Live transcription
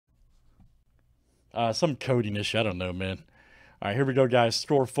Some coding issue. I don't know, man. All right, here we go, guys.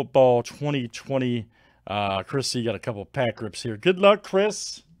 Score Football 2020. Chris C got a couple pack rips here. Good luck,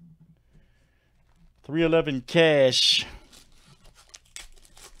 Chris. 311 cash.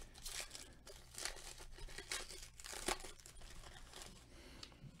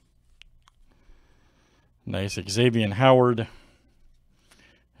 Nice. Xavier Howard.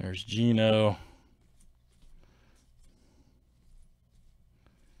 There's Gino.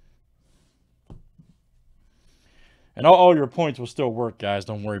 And all your points will still work, guys.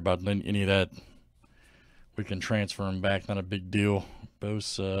 Don't worry about any of that. We can transfer them back. Not a big deal.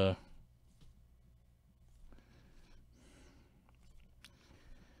 Bosa.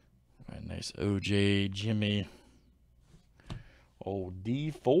 Right, nice OJ, Jimmy. Old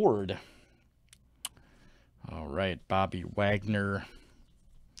D Ford. All right, Bobby Wagner.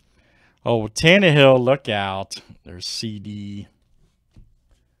 Oh, Tannehill, look out. There's CD.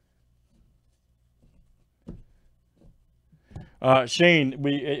 Shane,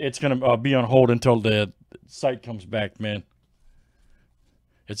 it's gonna be on hold until the site comes back, man.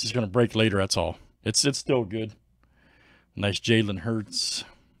 It's just gonna break later. That's all. It's still good. Nice Jalen Hurts,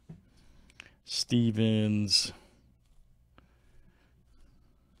 Stevens.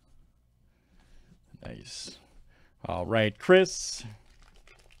 Nice. All right, Chris.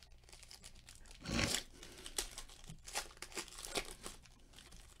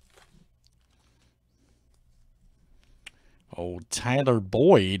 Oh, Tyler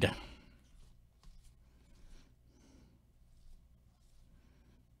Boyd.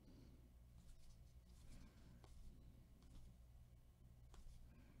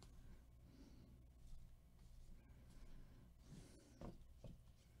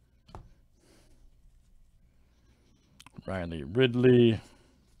 Riley Ridley.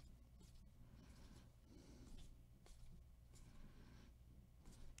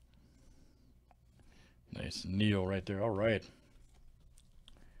 Nice Neil right there. All right.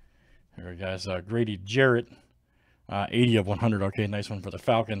 Here, guys. Grady Jarrett. 80 of 100. Okay, nice one for the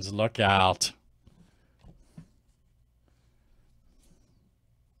Falcons. Look out.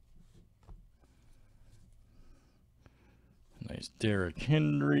 Nice Derrick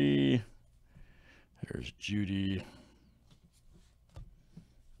Henry. There's Judy.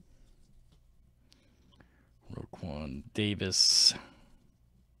 Roquan Davis.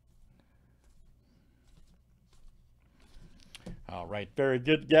 All right, very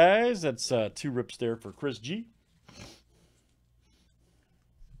good, guys. That's 2 rips there for Chris G.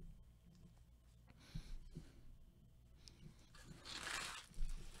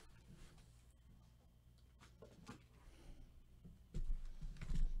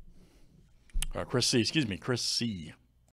 Chris C, excuse me, Chris C.